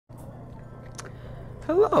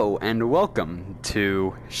Hello and welcome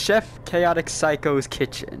to Chef Chaotic Psycho's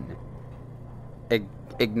kitchen.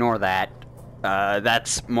 Ignore that.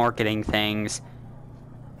 That's marketing things.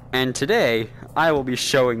 And today, I will be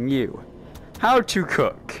showing you how to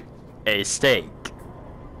cook a steak.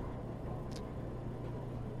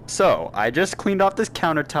 So, I just cleaned off this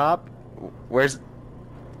countertop. Where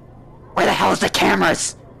the hell is the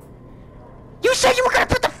cameras? You said you were gonna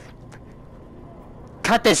put the...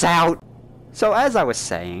 Cut this out! So, as I was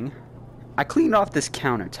saying, I cleaned off this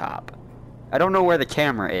countertop. I don't know where the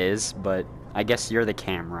camera is, but I guess you're the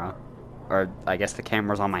camera. Or, I guess the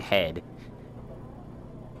camera's on my head.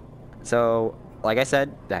 So, like I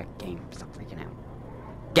said, that game, stop freaking out.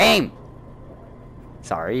 Game!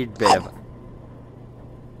 Sorry, bit of...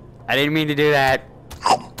 I didn't mean to do that.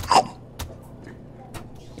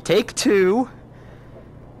 Take two.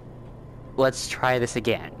 Let's try this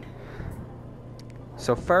again.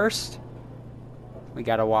 So first, we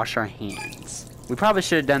gotta wash our hands. We probably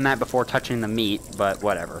should have done that before touching the meat, but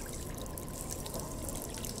whatever.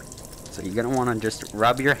 So you're gonna wanna just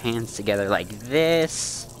rub your hands together like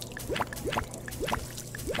this.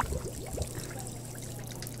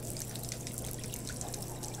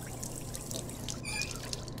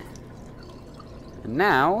 And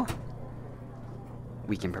now,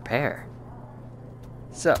 we can prepare.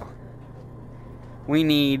 So, we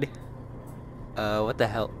need, what the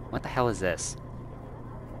hell is this?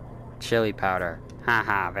 Chili powder.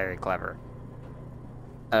 Haha, very clever.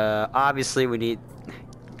 Obviously we need...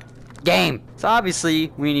 Game! So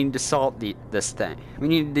obviously, we need to salt this thing. We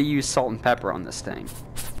need to use salt and pepper on this thing.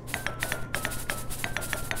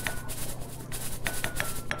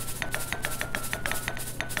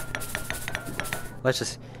 Let's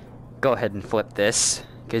just go ahead and flip this,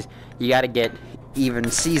 because you gotta get even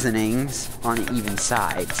seasonings on even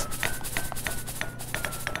sides.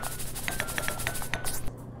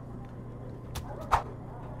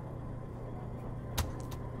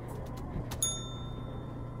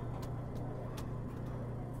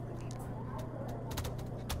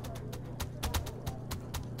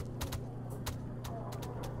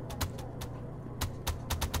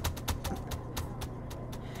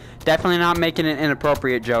 Definitely not making an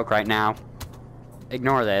inappropriate joke right now.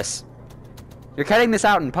 Ignore this. You're cutting this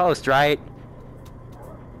out in post, right?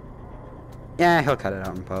 Yeah, he'll cut it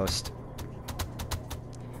out in post.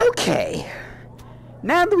 Okay.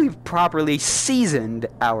 Now that we've properly seasoned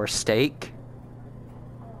our steak,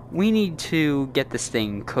 we need to get this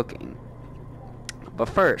thing cooking. But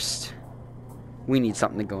first, we need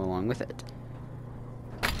something to go along with it.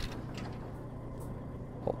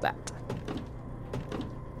 Hold that.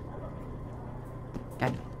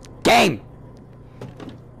 Game!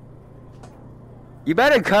 You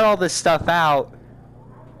better cut all this stuff out.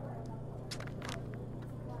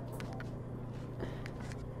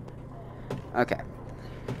 Okay.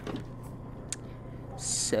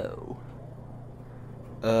 So.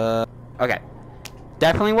 Okay.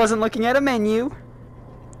 Definitely wasn't looking at a menu.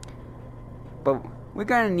 But we're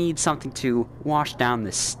gonna need something to wash down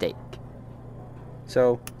this steak.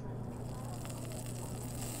 So.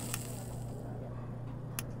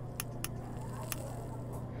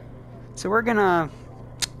 So we're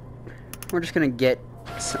just gonna get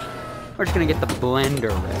the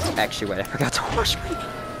blender. Actually, wait, I forgot to wash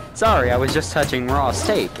my... Sorry, I was just touching raw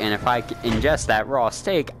steak, and if I ingest that raw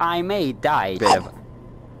steak, I may die.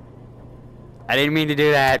 I didn't mean to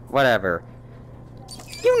do that. Whatever.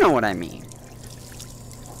 You know what I mean.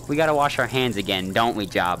 We gotta wash our hands again, don't we,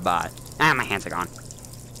 Jobbot? Ah, my hands are gone.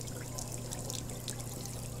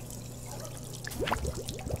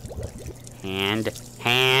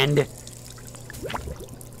 Hand.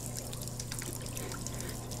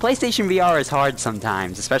 PlayStation VR is hard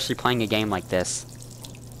sometimes, especially playing a game like this.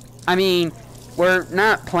 I mean, we're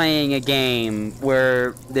not playing a game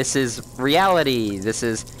where this is reality. This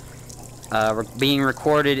is being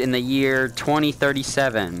recorded in the year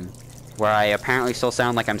 2037, where I apparently still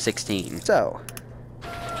sound like I'm 16. So,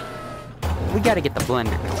 we gotta get the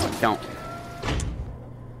blender going, don't we?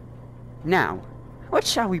 Now, what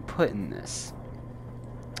shall we put in this?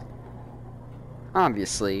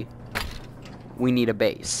 Obviously, we need a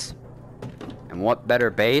base. And what better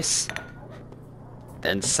base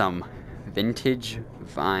than some vintage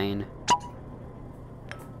vine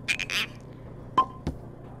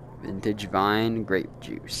grape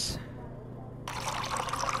juice.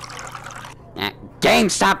 Game,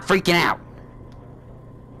 stop freaking out!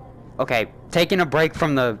 Okay, taking a break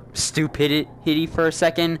from the stupidity for a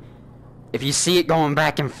second. If you see it going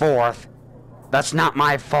back and forth, that's not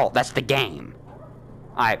my fault, that's the game.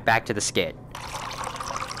 Alright, back to the skit.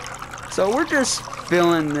 So we're just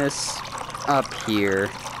filling this up here.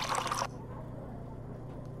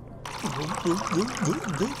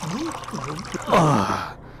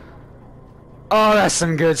 Oh, oh, that's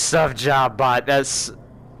some good stuff, Jobbot. That's...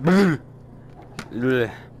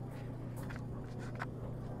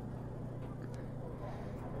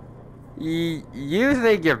 You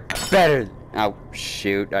think you're better... Oh,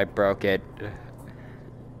 shoot, I broke it.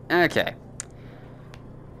 Okay.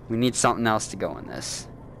 We need something else to go in this.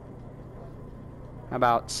 How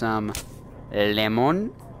about some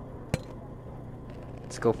lemon?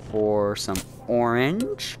 Let's go for some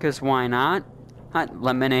orange, because why not? Hot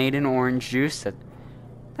lemonade and orange juice. That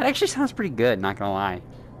actually sounds pretty good, not gonna lie.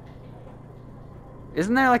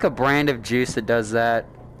 Isn't there like a brand of juice that does that?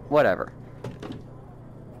 Whatever.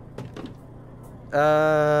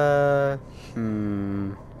 How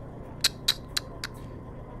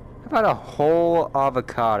about a whole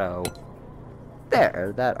avocado?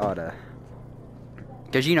 There, that oughta.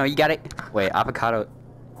 Because, you know, you gotta... Wait, avocado...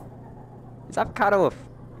 Is avocado a...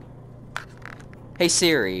 Hey,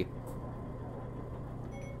 Siri.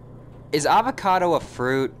 Is avocado a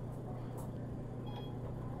fruit?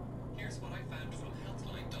 Here's what I found from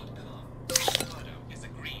healthline.com. Avocado is a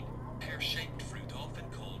green, pear-shaped fruit often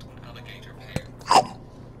called an alligator pear.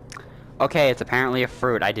 Okay, it's apparently a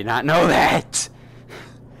fruit. I did not know that.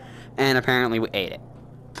 And apparently we ate it.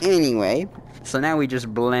 Anyway, so now we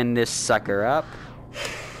just blend this sucker up.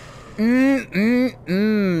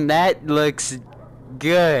 That looks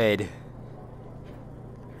good.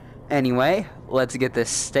 Anyway, let's get this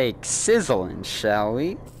steak sizzling, shall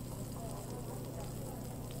we?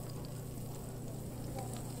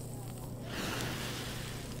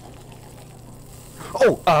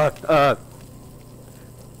 Oh,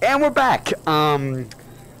 and we're back.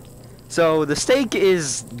 So the steak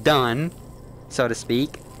is done, so to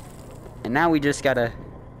speak. And now we just gotta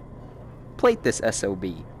plate this SOB.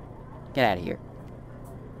 Get out of here.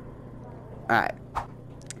 Alright.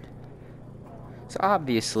 So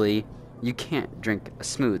obviously, you can't drink a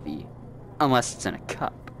smoothie unless it's in a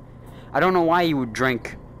cup. I don't know why you would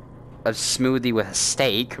drink a smoothie with a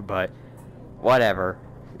steak, but whatever.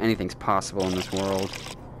 Anything's possible in this world.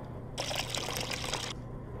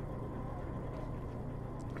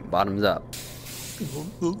 Bottoms up.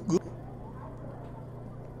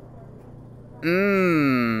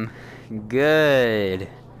 Good.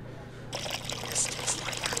 This tastes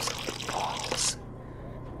like frozen balls.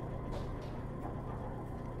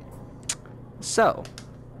 So,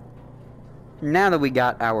 now that we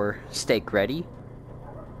got our steak ready,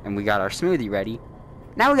 and we got our smoothie ready,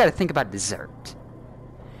 now we gotta think about dessert.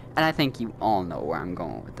 And I think you all know where I'm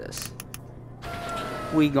going with this.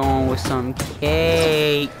 We going with some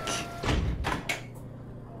cake.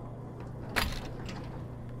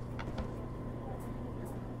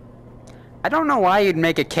 I don't know why you'd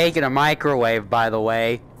make a cake in a microwave, by the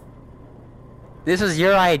way. This is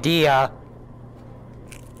your idea.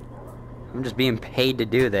 I'm just being paid to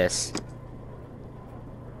do this.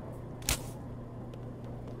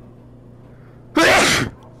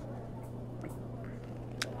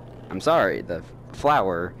 I'm sorry, the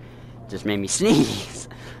flour just made me sneeze.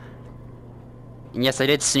 And yes, I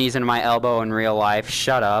did sneeze into my elbow in real life.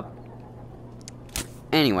 Shut up.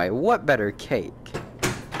 Anyway, what better cake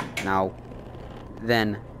now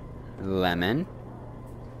than lemon,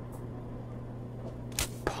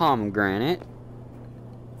 pomegranate,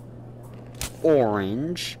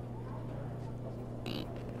 orange,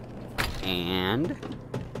 and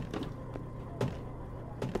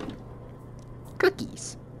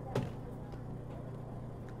cookies.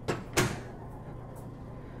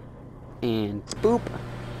 And boop.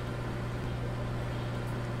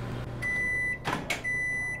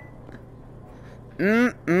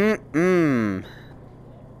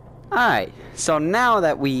 Alright, so now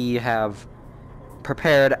that we have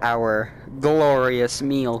prepared our glorious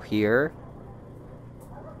meal here,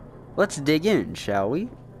 let's dig in, shall we?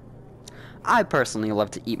 I personally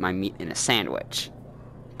love to eat my meat in a sandwich.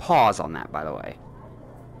 Pause on that, by the way.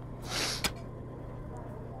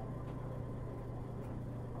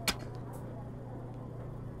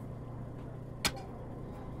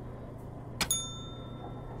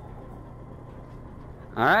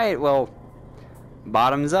 Alright, well,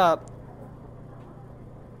 bottoms up.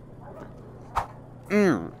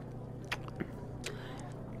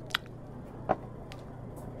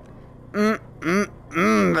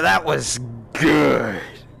 That was good.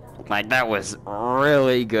 Like, that was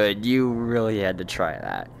really good. You really had to try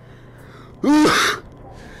that. Too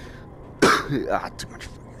much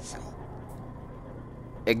salt.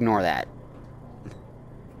 Ignore that.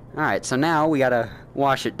 Alright, so now we gotta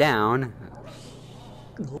wash it down.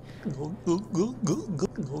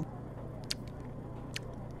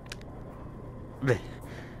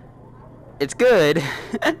 It's good.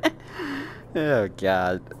 Oh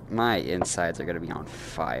god, my insides are gonna be on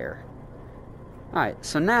fire. Alright,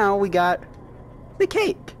 so now we got the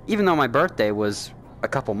cake. Even though my birthday was a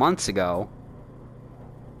couple months ago,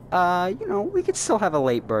 you know, we could still have a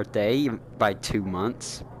late birthday by 2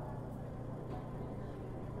 months.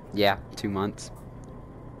 Yeah, 2 months.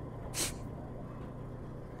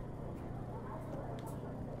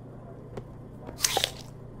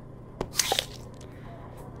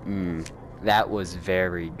 That was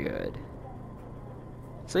very good.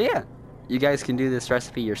 So yeah, you guys can do this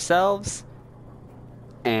recipe yourselves.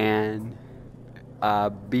 And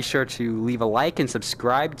be sure to leave a like and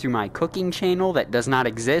subscribe to my cooking channel that does not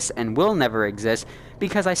exist and will never exist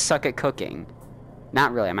because I suck at cooking.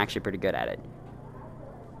 Not really, I'm actually pretty good at it.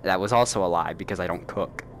 That was also a lie because I don't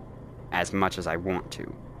cook as much as I want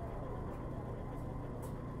to.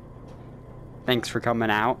 Thanks for coming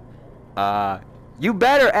out. You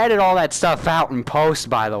better edit all that stuff out in post,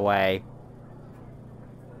 by the way.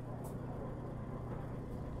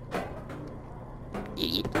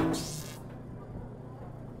 Idiot.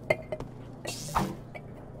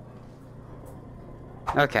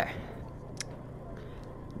 Okay.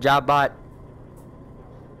 JobBot,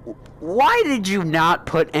 why did you not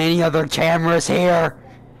put any other cameras here?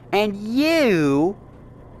 And you...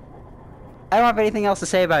 I don't have anything else to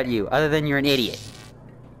say about you, other than you're an idiot.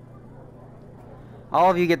 All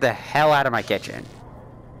of you get the hell out of my kitchen.